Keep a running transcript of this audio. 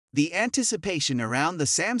The anticipation around the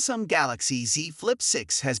Samsung Galaxy Z Flip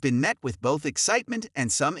 6 has been met with both excitement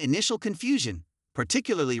and some initial confusion,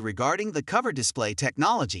 particularly regarding the cover display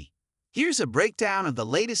technology. Here's a breakdown of the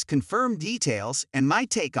latest confirmed details and my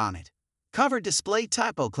take on it. Cover display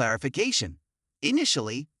typo clarification.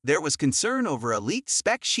 Initially, there was concern over a leaked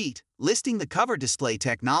spec sheet listing the cover display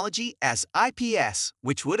technology as IPS,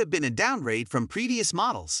 which would have been a downgrade from previous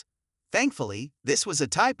models. Thankfully, this was a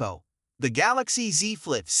typo. The Galaxy Z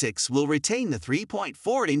Flip 6 will retain the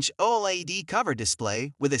 3.4-inch OLED cover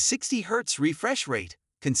display with a 60Hz refresh rate,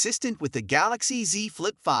 consistent with the Galaxy Z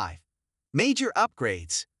Flip 5. Major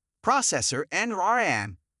upgrades. Processor and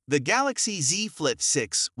RAM. The Galaxy Z Flip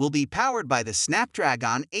 6 will be powered by the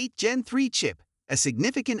Snapdragon 8 Gen 3 chip, a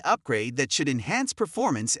significant upgrade that should enhance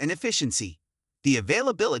performance and efficiency. The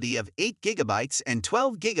availability of 8GB and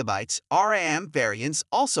 12GB RAM variants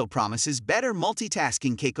also promises better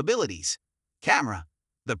multitasking capabilities. Camera.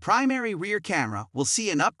 The primary rear camera will see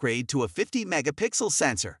an upgrade to a 50-megapixel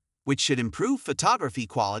sensor, which should improve photography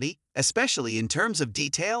quality, especially in terms of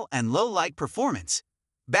detail and low-light performance.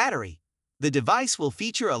 Battery. The device will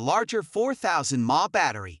feature a larger 4000 mAh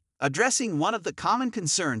battery, addressing one of the common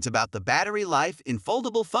concerns about the battery life in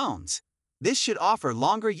foldable phones. This should offer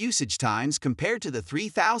longer usage times compared to the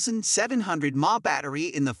 3700 mAh battery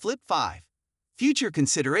in the Flip 5. Future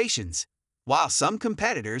considerations. While some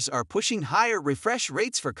competitors are pushing higher refresh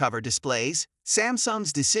rates for cover displays,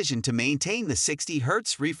 Samsung's decision to maintain the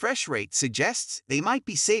 60Hz refresh rate suggests they might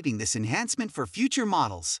be saving this enhancement for future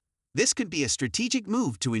models. This could be a strategic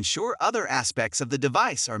move to ensure other aspects of the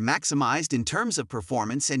device are maximized in terms of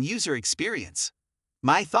performance and user experience.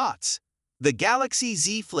 My thoughts. The Galaxy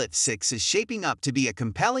Z Flip 6 is shaping up to be a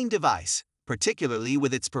compelling device, particularly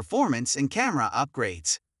with its performance and camera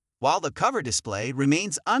upgrades. While the cover display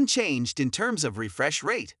remains unchanged in terms of refresh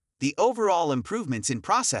rate, the overall improvements in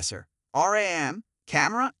processor, RAM,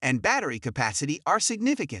 camera, and battery capacity are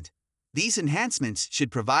significant. These enhancements should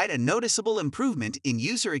provide a noticeable improvement in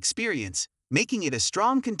user experience, making it a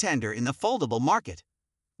strong contender in the foldable market.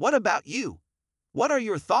 What about you? What are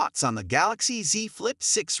your thoughts on the Galaxy Z Flip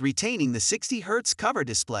 6 retaining the 60Hz cover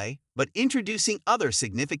display but introducing other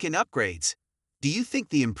significant upgrades? Do you think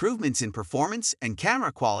the improvements in performance and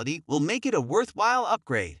camera quality will make it a worthwhile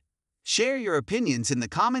upgrade? Share your opinions in the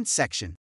comments section.